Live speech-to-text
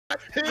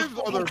His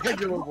are the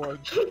regular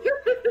ones.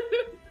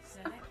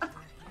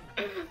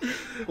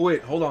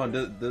 Wait, hold on.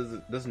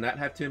 Does Nat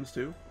have Tim's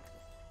too?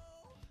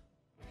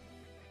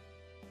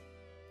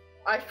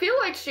 I feel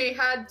like she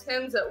had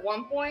Tim's at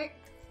one point.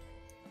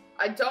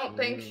 I don't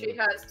think she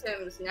has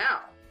Tim's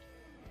now.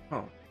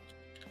 Huh.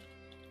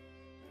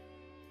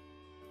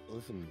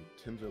 Listen,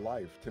 Tim's are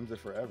life. Tim's are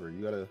forever.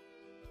 You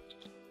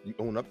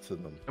own up to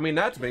them. I mean,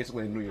 that's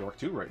basically in New York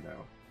too right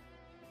now.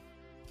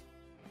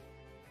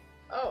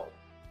 Oh.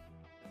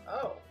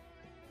 Oh.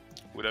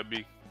 Would that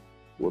be?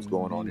 What's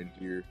going on in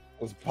here?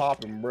 What's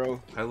popping,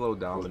 bro? Hello,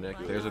 Dominic.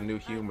 There's a new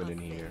human in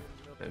here.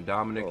 And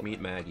Dominic, meet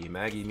Maggie.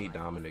 Maggie, meet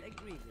Dominic.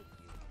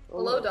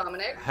 Hello,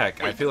 Dominic.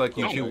 Heck, I feel like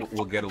you two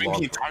will get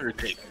along.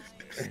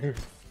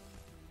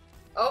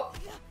 Oh.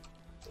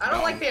 I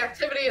don't like the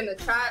activity in the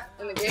chat,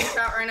 in the game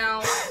chat right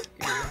now.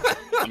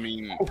 I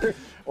mean,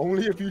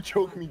 only if you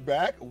choke me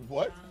back.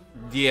 What?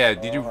 Yeah.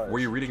 Did you? Were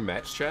you reading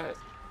match chat?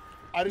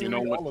 I didn't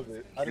read all of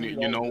it.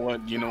 You know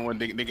what? You know what?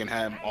 They can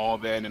have all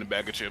that in a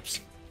bag of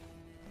chips.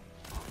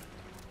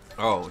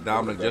 Oh,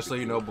 Dominic, just so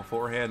you know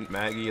beforehand,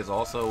 Maggie is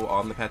also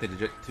on the path to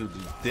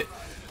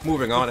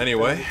moving on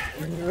anyway.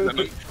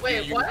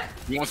 Wait, what?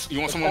 You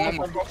want some more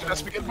for that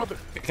spaghetti, brother?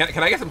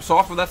 Can I get some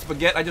sauce for that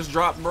spaghetti I just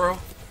dropped, bro?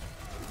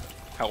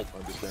 Help.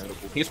 Understandable.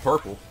 He's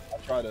purple. I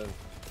try to.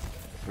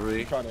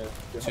 3, Trying to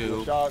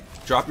 2.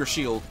 Drop your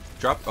shield.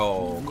 Drop.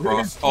 Oh,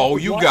 Kross. Oh,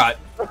 you got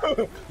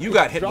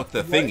hit with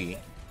the thingy.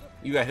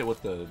 You got hit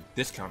with the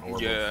discount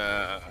order.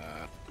 Yeah.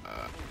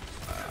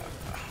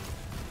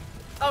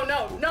 Oh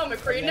no,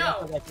 McCree,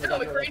 no,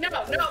 McCree, no.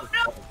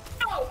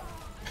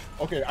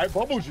 Okay, I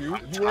bubbled you.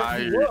 You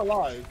were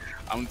alive.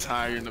 I'm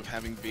tired of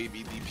having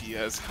baby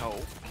DPS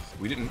help.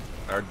 We didn't.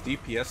 Our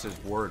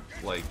DPSs were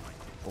like,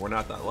 we're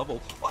not that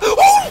level.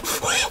 Oh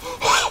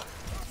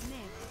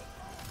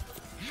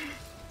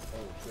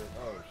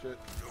shit.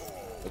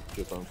 That's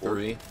just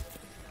unfortunate.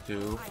 3,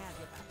 2,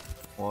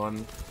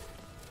 1.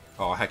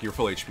 Oh heck, you're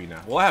full HP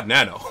now. Well, I have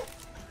Nano.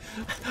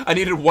 I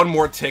needed one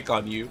more tick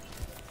on you.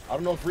 I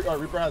don't know if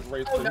Reaper has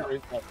race. Oh,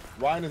 no.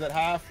 Ryan is at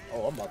half.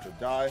 Oh, I'm about to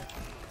die.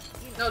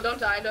 No, don't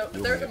die. No,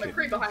 there's a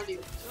McCree behind you.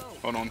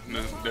 Hold on.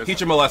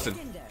 Teach him a lesson.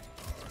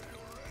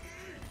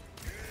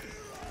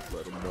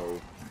 Let him know.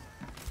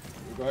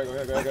 Go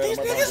ahead. These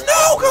niggas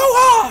know, go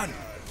on!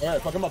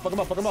 Alright, fuck him up.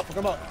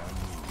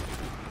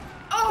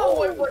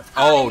 Oh, it was.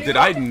 Oh, did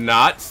I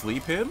not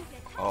sleep him?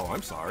 Oh,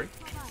 I'm sorry.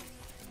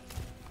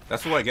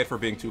 That's what I get for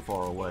being too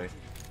far away.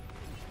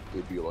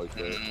 It'd be like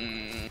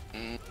that.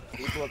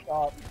 People up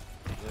top.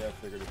 Yeah, I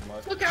figured as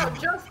much. Look out,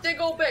 just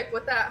Diggle Bick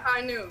with that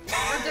high noon.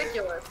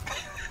 Ridiculous.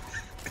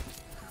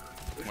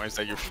 Why is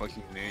that your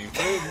fucking name?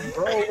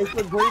 Bro, it's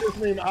the greatest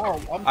name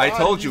out. I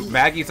told you,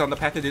 Maggie's on the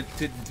path to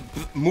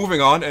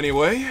moving on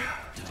anyway.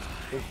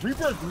 The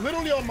Reaper's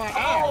literally on my ass.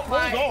 Oh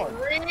my Hold on.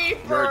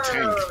 Reaper. You're a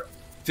tank.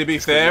 To be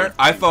fair,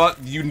 I thought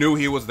you knew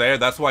he was there.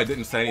 That's why I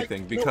didn't say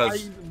anything,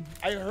 because... No,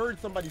 I heard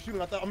somebody shooting.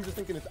 I'm just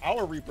thinking it's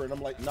our Reaper, and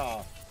I'm like,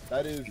 nah,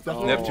 that is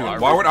definitely... Neptune,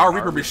 why would our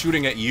Reaper be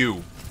shooting at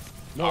you?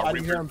 No, I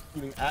didn't hear him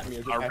shooting at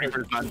me. Our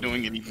Reaper's not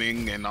doing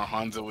anything, and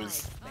Hanzo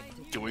is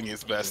doing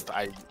his best,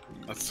 I'm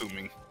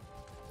assuming.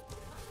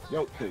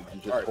 Yo, You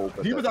just hope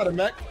that he was out of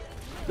mech.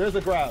 There's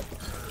a grab.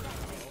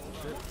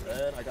 Shit,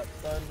 man, I got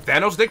stunned.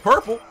 Thanos dick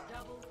purple.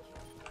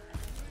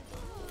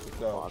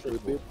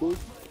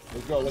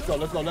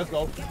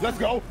 Let's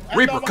go.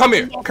 Reaper, come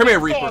here,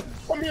 Reaper.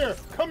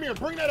 Come here,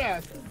 bring that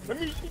ass. Let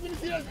me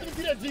see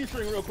that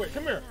G-string real quick.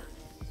 Come here.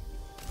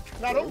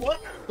 Now don't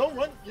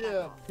run.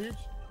 Yeah, peeps.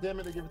 Damn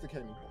it, they give it to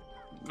Kenny.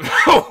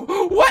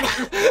 What?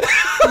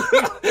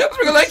 That's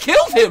because I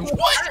killed him.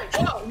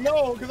 What?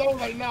 No, because I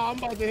was like, nah, I'm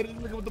about to hit this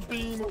nigga with the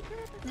beam.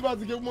 He's about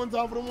to get one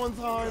time for the one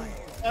time.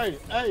 Hey,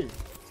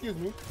 excuse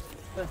me.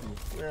 Thank you.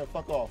 Yeah,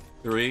 fuck off.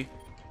 3,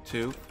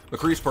 2.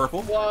 McCree's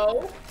purple.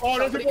 Whoa. Oh,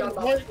 there's Somebody a on the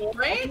point. point.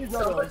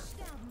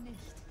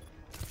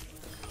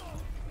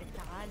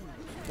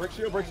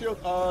 Break shield.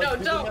 No,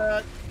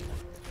 don't.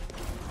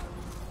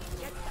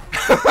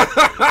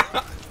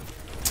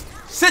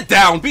 Sit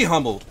down, be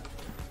humbled.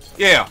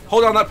 Yeah,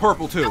 hold on that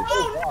purple too.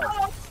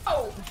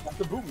 Oh, Have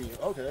to boot me.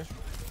 Okay.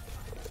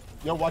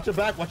 Yo, watch your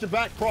back.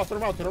 Kross,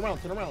 turn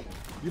around.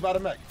 You about to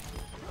mech.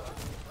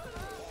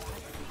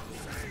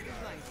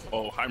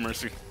 Oh, hi,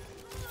 Mercy.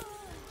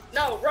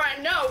 No,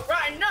 Ryan, no,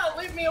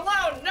 leave me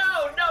alone.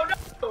 No.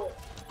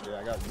 Yeah,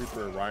 I got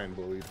Reaper and Ryan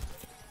bullied.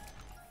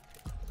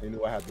 They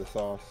knew I had the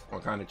sauce.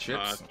 What kind of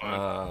chips?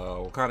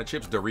 What kind of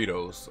chips?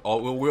 Doritos.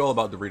 We're all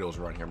about Doritos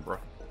around here, bro.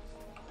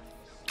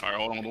 Alright,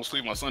 hold on, don't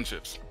sleep my sun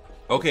chips.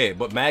 Okay,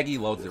 but Maggie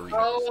loves Doritos.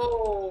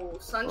 Oh,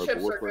 sun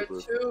chips are good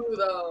too,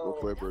 though.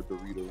 What flavor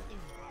Doritos?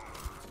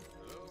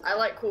 I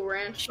like Cool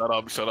Ranch. Shut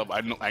up.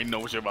 I know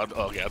what you're about to.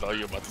 Okay, I thought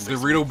you were about to say.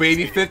 Dorito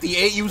Baby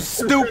 58, you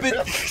stupid.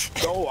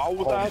 No, I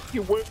was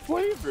asking what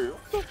flavor.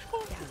 What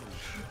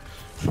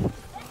the fuck?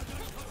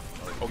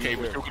 Okay,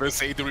 we're gonna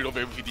say Dorito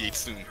Baby 58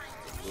 soon.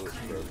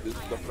 This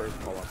is the first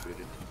call I did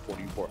in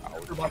 24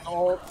 hours.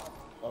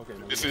 Okay,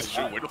 no, This is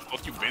true. Where the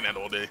fuck you been at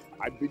all day?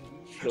 I've been.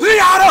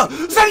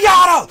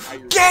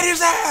 Zenyatta! Get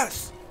his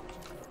ass!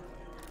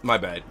 My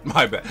bad.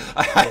 My bad.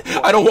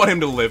 I don't want him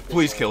to live.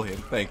 Please kill him.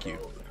 Thank you.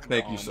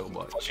 Thank you so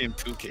much. Fucking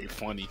 2K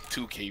funny.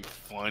 2K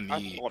funny.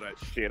 I saw that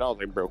shit. I was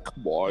like, bro,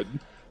 come on.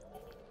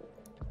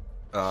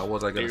 What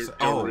was I gonna say?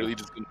 They're really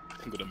just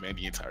gonna man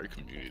the entire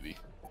community.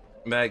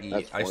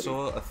 Maggie, I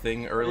saw a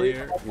thing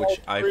earlier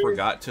which I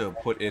forgot to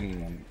put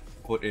in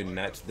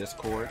Nat's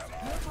Discord.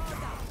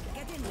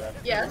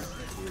 Yes.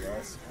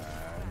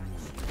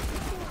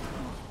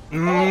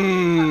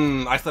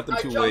 I slept in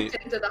too late. I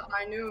jumped into the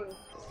high noon.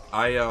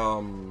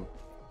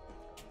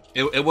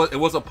 It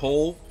was a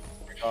poll.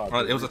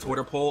 It was a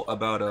Twitter poll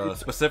about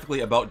specifically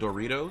about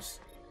Doritos.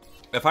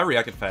 If I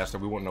reacted faster,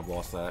 we wouldn't have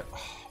lost that.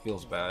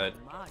 Feels bad.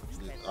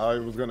 I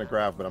was gonna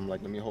grab, but I'm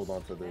like, let me hold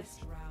on to this.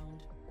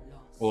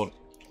 Well,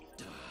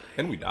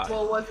 and we died.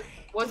 Well,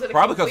 was it a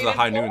Probably because of the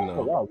high completed noon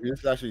poll? Oh though. wow,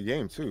 it's actually a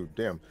game too.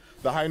 Damn,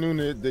 the high noon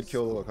did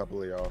kill a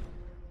couple of y'all.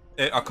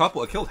 It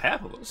killed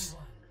half of us.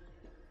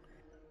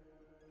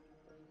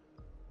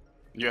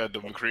 Yeah, the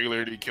McCree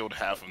literally killed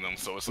half of them,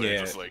 so it's like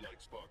just like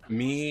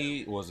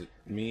me,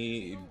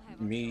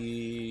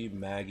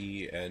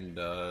 Maggie, and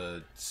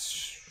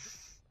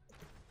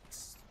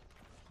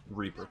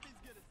Reaper.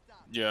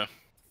 yeah.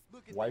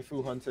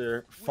 Waifu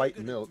Hunter, Fight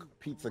Milk,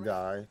 Pizza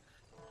Guy,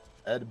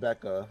 Ed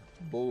Becca,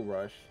 Bull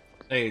Rush.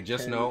 Hey,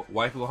 just know,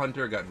 Waifu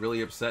Hunter got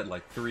really upset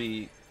like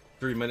three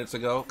minutes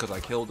ago because I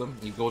killed him.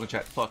 He goes in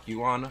chat, "Fuck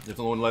you, Anna." Just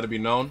don't want to let it be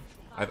known.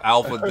 I've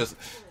alphaed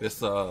this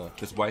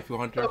Waifu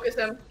Hunter. Focus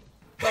him.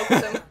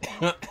 Focus him.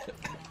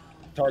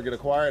 Target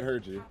acquired,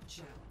 heard you.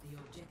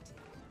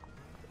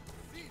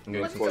 I'm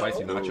getting some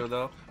spicy nacho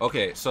though.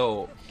 Okay,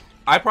 so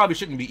I probably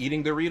shouldn't be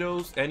eating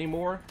Doritos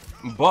anymore,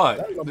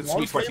 but the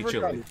sweet spicy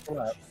chili.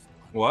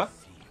 What?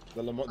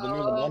 The new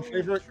Lamont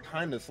favorite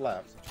kind of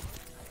slaps.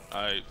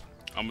 I'm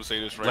gonna say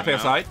this right Left now.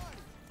 hand side.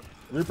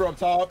 Reaper up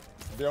top.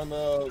 They're on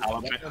the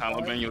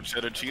Jalapeno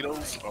cheddar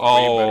Cheetos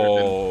are way better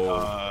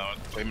than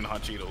Flamin'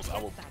 Hot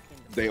Cheetos.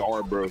 They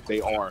are, bro.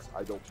 They are.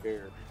 I don't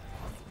care.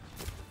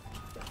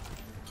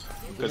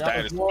 Because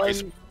that is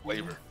spice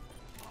flavor.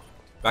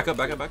 Back up.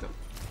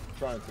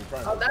 Trying to.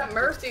 Oh, that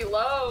Mercy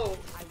low.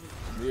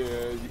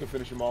 Yeah, you can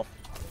finish him off.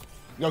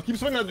 No, keep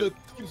swinging at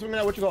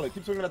what you call it.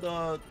 Keep swinging at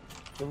the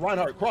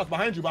Reinhardt. Kross,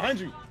 behind you.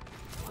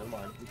 Never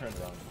mind, we turned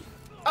around.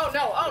 Oh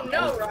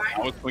no, Ryan. I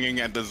was swinging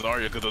at the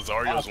Zarya because the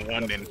Zarya was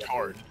one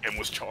and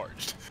was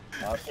charged.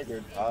 I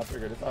figured,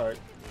 it's alright.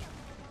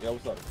 Yeah,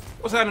 what's up?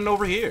 What's happening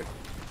over here?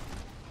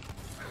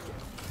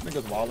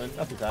 Niggas wildin',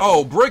 that's what's happening.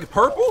 Oh, Brig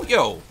Purple?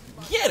 Yo,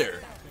 get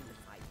her.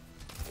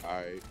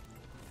 Alright.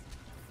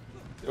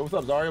 Yo, what's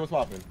up, Zarya? What's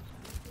poppin'?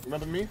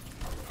 Remember me?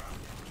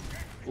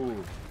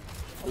 Ooh.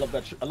 I love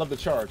the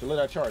charge. I love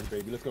that charge,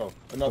 baby. Let's go.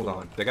 Another Hold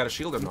on. They got a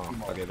shield or no?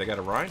 Okay, they got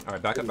a Ryan. All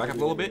right, back up a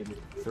little bit.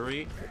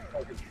 3,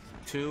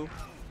 2.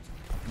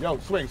 Yo,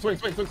 swing.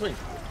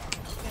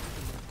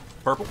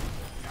 Purple.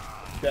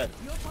 Dead.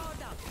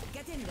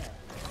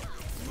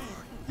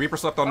 Reaper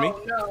slept on me.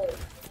 Oh no.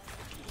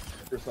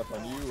 First up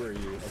on you, or are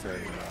you?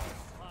 Okay.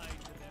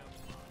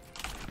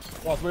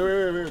 Kross,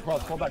 wait.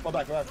 Kross, fall back.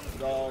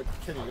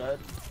 Kenny, go ahead.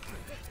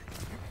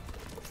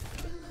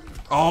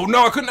 Oh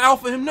no, I couldn't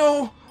alpha him.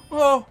 No.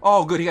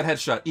 Oh, good. He got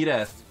headshot. Eat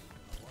ass.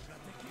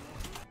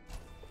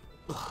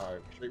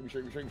 Alright, shake me.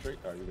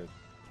 Alright, you're good.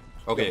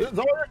 Okay. Yo,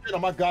 Zarya getting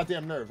on my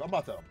goddamn nerves. I'm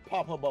about to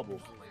pop her bubble.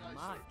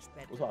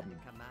 What's happening?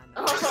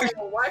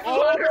 Oh, why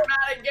Hunter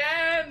not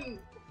again?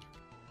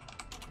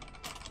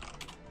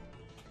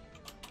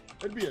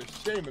 It'd be a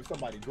shame if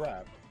somebody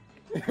grabbed.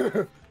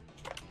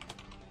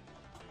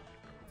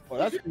 Oh,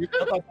 that's you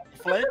thought that was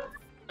flame?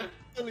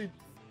 Really?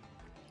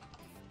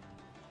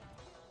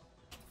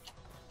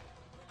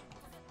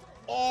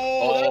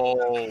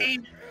 Oh,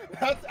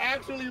 that's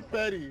actually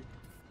petty.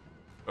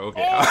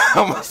 Okay,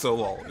 I'm gonna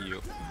solo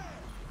you.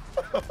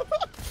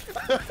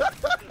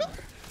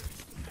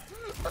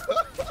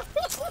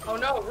 Oh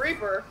no,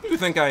 Reaper. You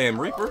think I am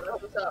Reaper?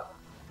 What's up?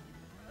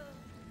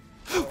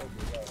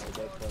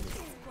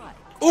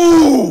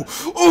 Ooh!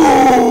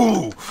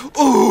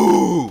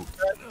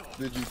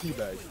 Did you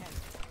teabag?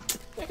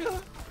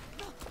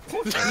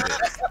 Holy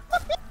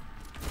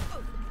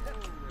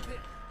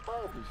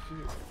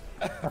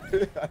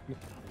shit.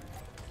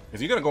 Is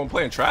he gonna go and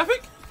play in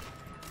traffic?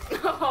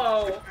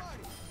 No.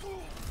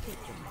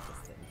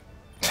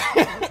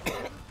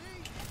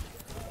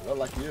 Not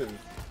like he is.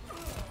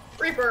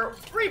 Reaper,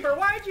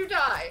 why'd you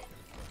die?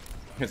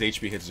 His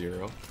HP hit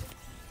 0.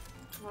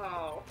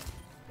 Oh.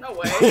 No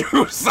way.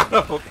 You son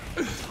of a...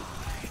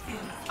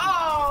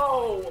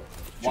 Oh!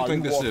 You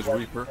think this is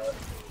Reaper?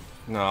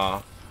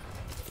 Nah.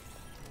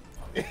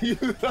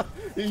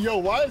 Yo,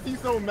 why is he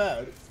so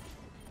mad?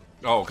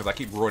 Oh, because I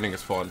keep ruining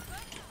his fun.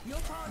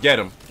 Get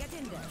him.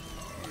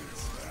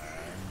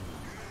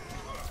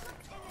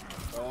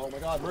 Oh my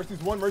god,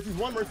 Mercy's one.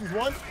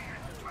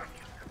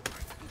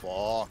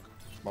 Fuck.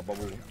 My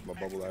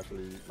bubble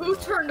actually. Who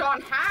turned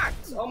on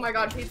hacks? Oh my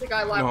god, pizza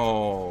guy left.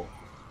 No.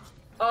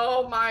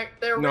 Oh my,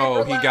 No,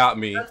 Reaper he left. got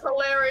me. That's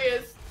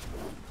hilarious.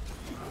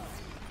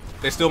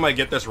 They still might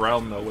get this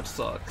round though, which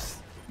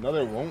sucks. No,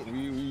 they won't.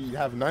 We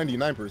have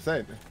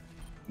 99%.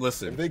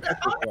 Listen. If they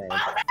get this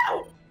round.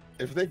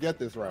 If they get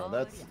this round,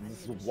 this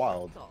is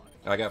wild.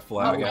 I got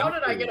flat. Oh, how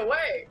did I get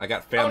away? I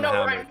got Oh fan no,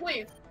 hammer. Ryan,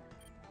 please.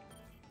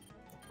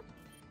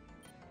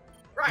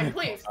 Ryan,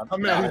 please.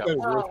 I'm mad. No. He said it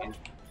was Oh. risky.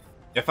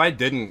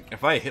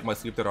 If I hit my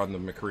sleep there on the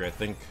McCree, I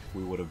think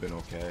we would have been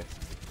okay.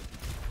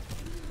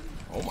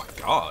 Oh my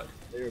god.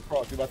 Hey,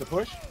 Kross, you about to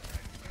push?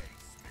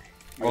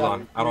 Hold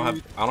on. I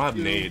don't have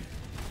nade.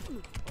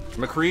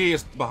 McCree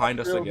is behind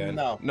us again.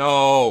 No.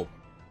 No.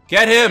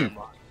 Get him.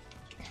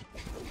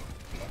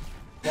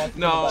 Kross,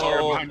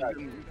 No.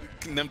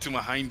 Neptune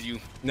behind you.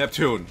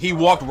 Neptune. He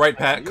walked right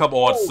past. Come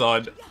on,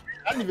 son.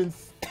 I didn't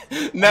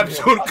even.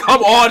 Neptune,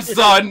 come on,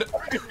 son.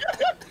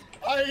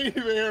 I ain't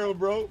even hear him,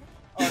 bro.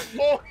 Alright,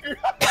 oh,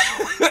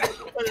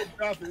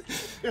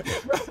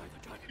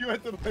 you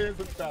went to play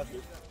some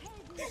traffic.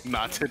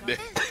 Not today.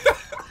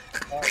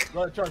 Alright,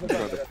 go ahead, Charles.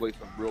 Trying to play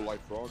some real life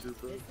Frogger,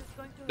 bro.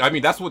 I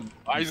mean, that's what.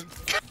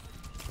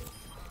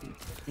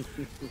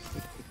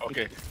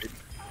 Okay.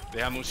 They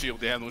have no shield.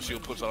 They have no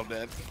shield. Push off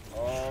that.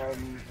 Hold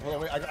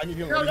on, wait. I need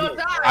healing. No, I need don't healing.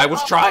 die. I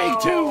was trying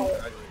to.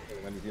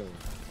 I need healing.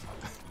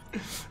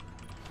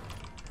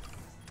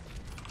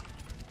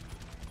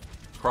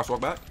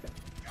 Crosswalk back.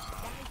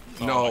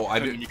 No, I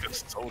didn't.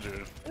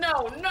 Soldier.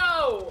 No,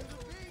 no.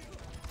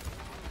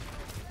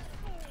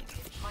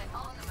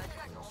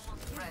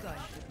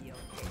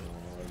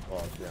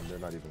 Oh, damn, they're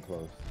not even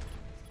close.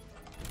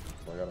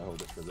 So I gotta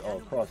hold it.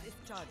 Oh, Kross.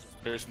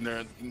 There's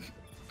nerd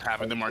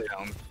having them mark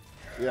down.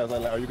 Yeah, I was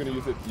like, are you gonna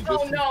use it?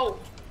 Oh no.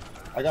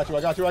 I got you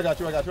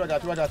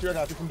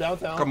from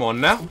downtown. Come on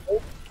now.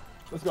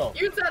 Let's go.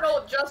 Use that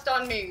ult just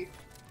on me.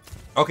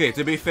 Okay,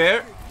 to be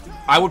fair,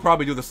 I would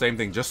probably do the same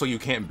thing just so you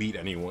can't beat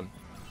anyone.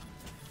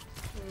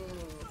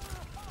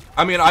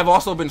 I mean, I've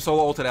also been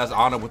solo ulted as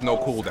Ana with no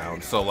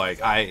cooldown, so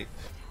like I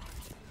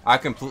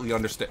completely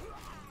understand.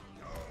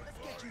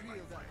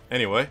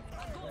 Anyway.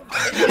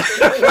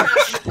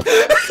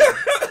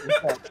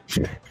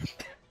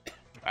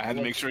 I had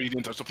to make sure he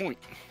didn't touch the point.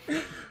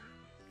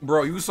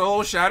 Bro, you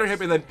solo shattered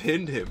him and then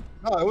pinned him.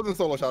 No, it wasn't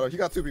solo shadow. He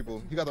got two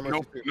people. He got the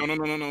mercy. No.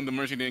 The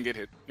mercy didn't get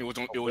hit. It was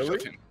Really?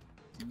 just him.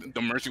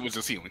 The mercy was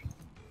just healing.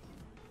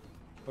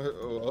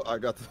 Oh, I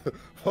got to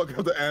fuck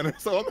up the Anna,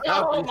 so I'm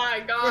happy. Oh my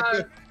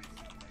god.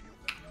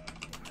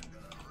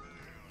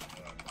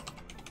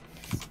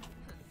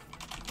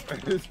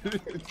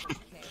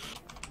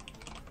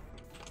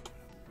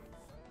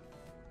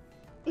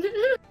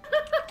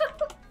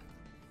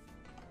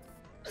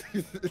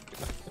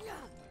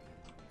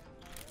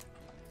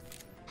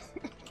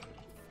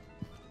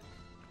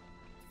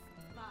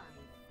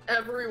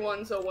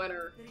 Everyone's a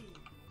winner.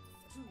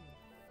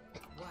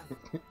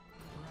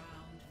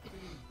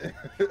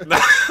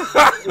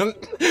 The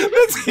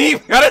team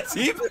got a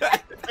team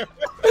back.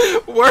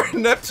 We're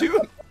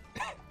Neptune.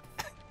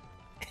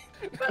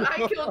 But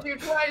I killed you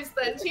twice,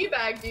 then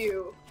teabagged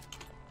you.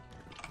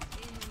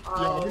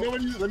 Yo,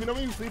 let me know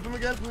when you sleep him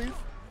again, please.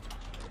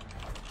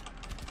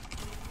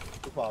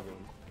 No problem.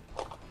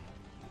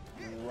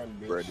 Run,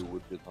 bitch. Ready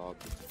with this hobby.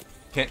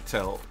 Can't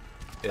tell.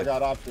 I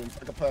got options.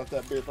 I can pass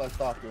that bitch like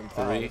Stockton.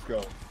 Let's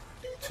go.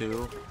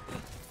 2.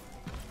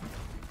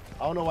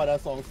 I don't know why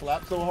that song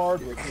slapped so hard,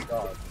 but good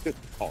God.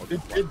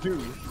 It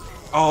do.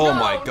 Oh No,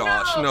 my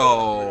gosh,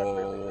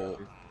 no.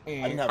 I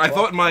didn't have I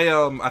thought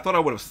I thought I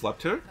would have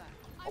slept her.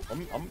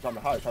 I'm trying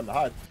to hide.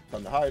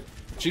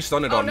 She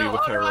stunned it Oh on me no,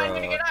 with oh her. no, I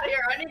need to get out of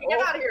here. I need to get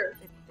out of here.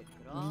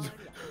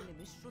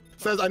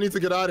 Says I need to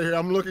get out of here.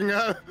 I'm looking,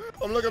 I'm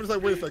just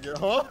like, wait a second,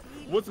 huh?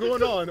 What's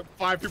going on?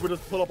 5 people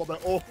just pull up. I'm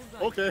like, oh,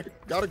 okay,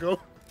 gotta go.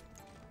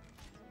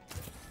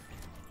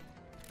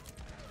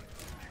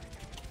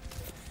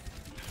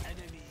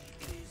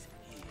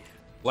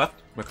 Left,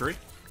 McCree.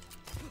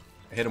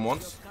 I hit him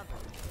once.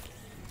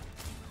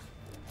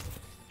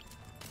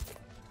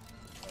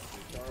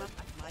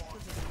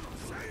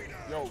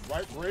 Yo,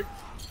 right brick.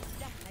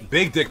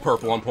 Big dick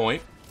purple on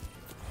point.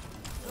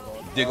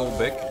 Diggle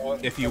Vic,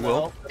 if you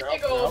will.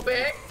 Big old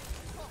big.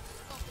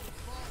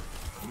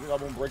 You think I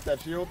won't break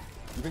that shield?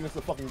 You think it's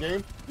a fucking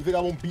game? You think I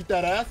won't beat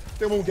that ass?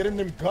 They won't get in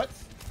them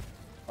guts?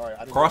 Alright,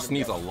 I didn't Kross get in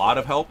needs a them lot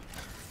of help.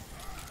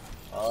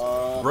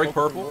 guts. Break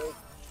purple.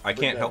 I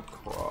Bring can't down. help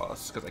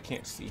Kross because I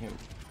can't see him.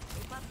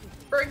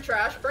 Bring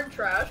trash, bring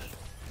trash.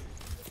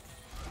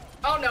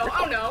 Oh no,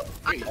 oh no.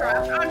 I'm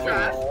trash, I'm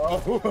trash.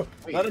 Oh,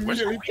 that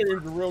immediately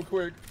changed real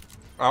quick.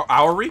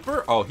 Our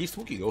Reaper? Oh, he's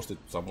spooky ghosted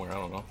somewhere. I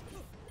don't know.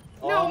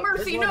 No,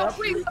 Mercy, no,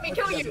 please let me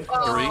kill you.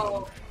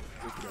 Oh.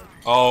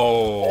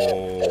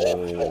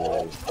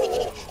 Oh.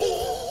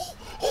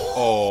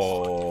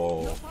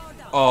 Oh.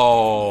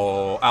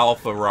 Oh.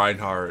 Alpha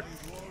Reinhardt.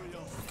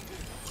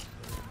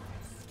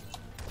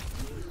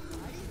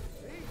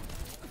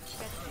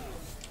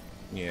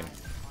 Yeah.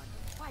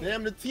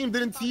 Damn, the team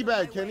didn't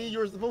teabag, Kenny. You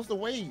were supposed to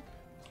wait.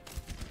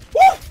 Woo!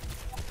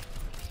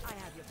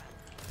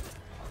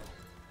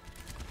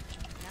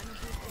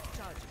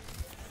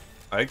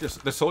 I think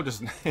this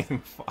soldier's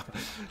name.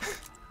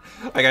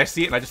 Like I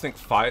see it and I just think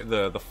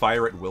the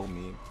fire at will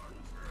meme.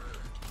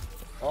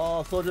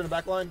 Oh, soldier in the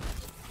back line.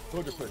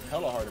 Soldier put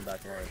hella hard in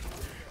back line.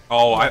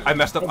 Oh, I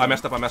messed up. I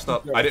messed up. I messed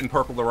up. I didn't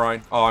purple the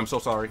Rhine. Oh, I'm so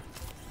sorry.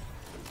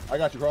 I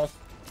got you, Kross.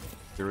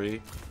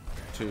 3,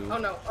 2. Oh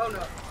no, oh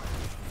no.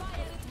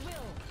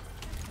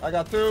 I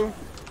got 2.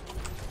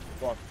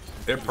 Fuck.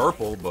 They're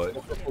purple, but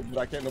But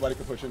I can't. Nobody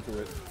can push into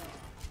it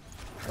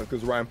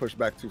because Ryan pushed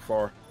back too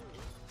far.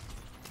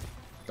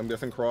 I'm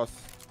guessing Kross.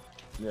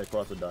 Yeah,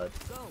 Kross would die.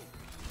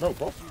 No,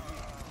 Kross.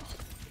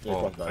 Yeah,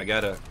 oh, Kross died. I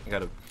got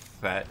a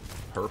fat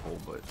purple,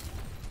 but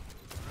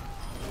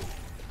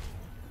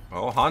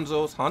oh,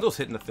 Hanzo's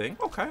hitting the thing.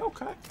 Okay,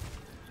 okay.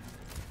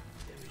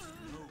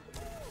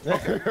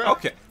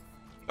 Okay.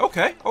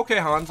 Okay, okay,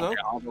 Hanzo.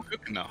 Okay, Hanzo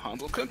cooking now.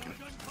 Hanzo cooking.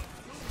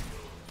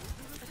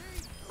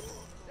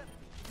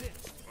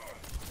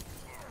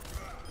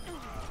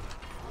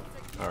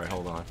 Alright,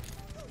 hold on.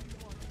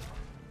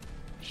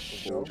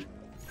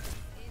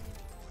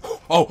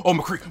 Oh,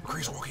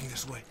 McCree's walking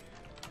this way.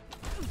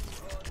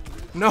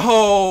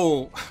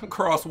 No!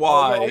 Kross,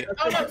 why?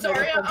 Oh no,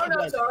 Zarya. Oh no,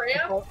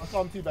 Zarya. I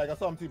saw him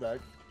teabag.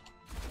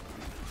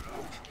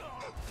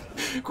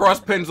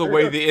 Kross pins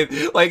away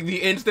the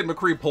instant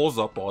McCree pulls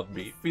up on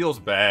me. Feels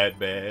bad,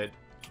 man.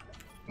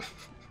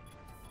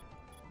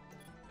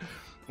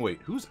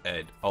 Wait, who's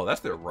Ed? Oh,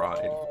 that's their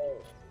ride.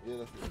 Yeah,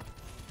 that's it.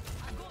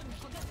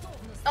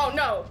 Oh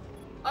no.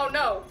 Oh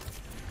no.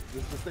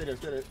 Just stay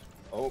there.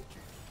 Oh.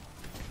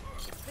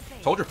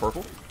 Told you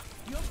purple.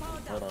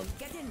 Hold on.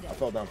 I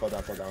fell down.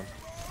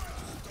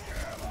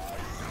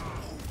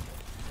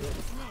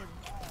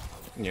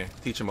 Yeah,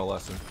 teach him a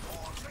lesson.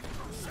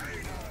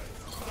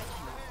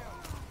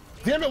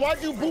 Damn it,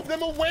 why'd you boop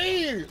them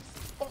away?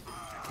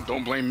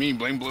 Don't blame me,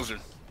 blame Blizzard.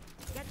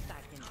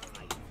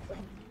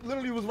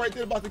 Literally was right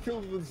there about to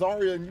kill the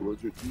Zarya and you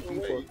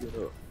fucked it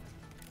up.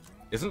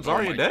 Isn't Oh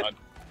Zarya my dead? God.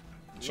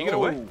 She get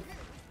away?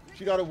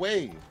 She got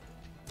away.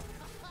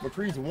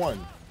 McCree's won.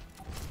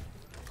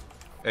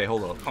 Hey,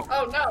 hold on.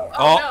 Oh no.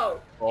 Oh,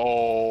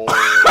 Oh. Oh.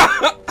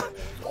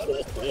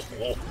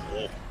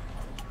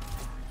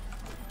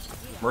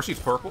 Mercy's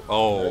purple?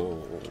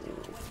 Oh.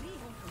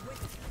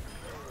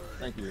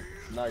 Thank you.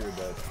 Now you're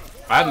dead.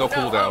 I had no. no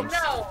cooldowns.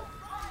 Oh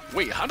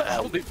Wait, how the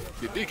hell did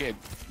they get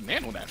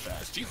nano that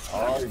fast? Jesus.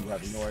 I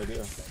have no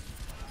idea.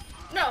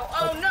 no. No.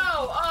 Oh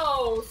no.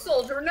 Oh,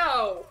 soldier,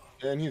 no.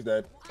 And he's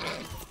dead.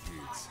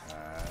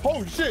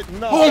 Oh shit,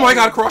 no. Oh my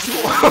god, Kross.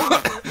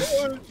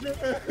 Oh, shit.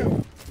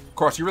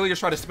 Kross, you really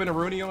just try to spin a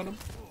Rooney on him?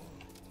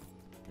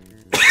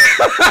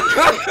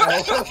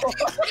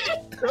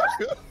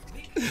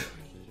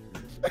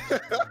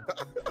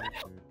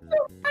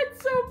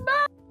 That's so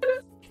bad.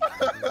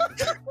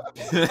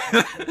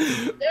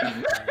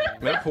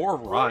 That poor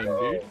Ryan,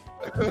 dude.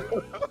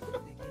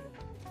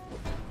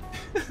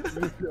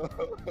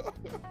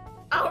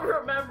 I'll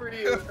remember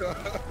you.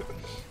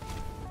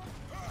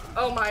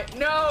 Oh my,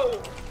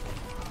 no.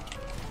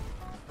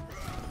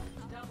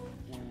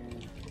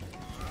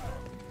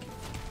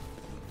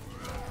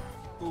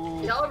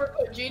 Y'all ever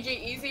put GG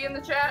Easy in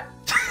the chat?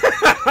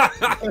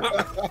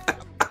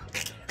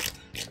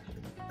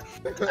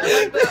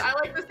 I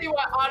like to see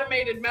what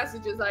automated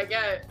messages I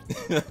get.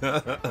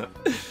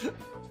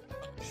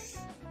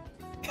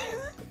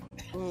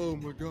 Oh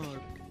my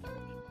god.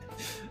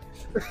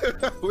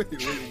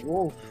 Wait,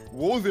 whoa.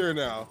 Who's there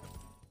now?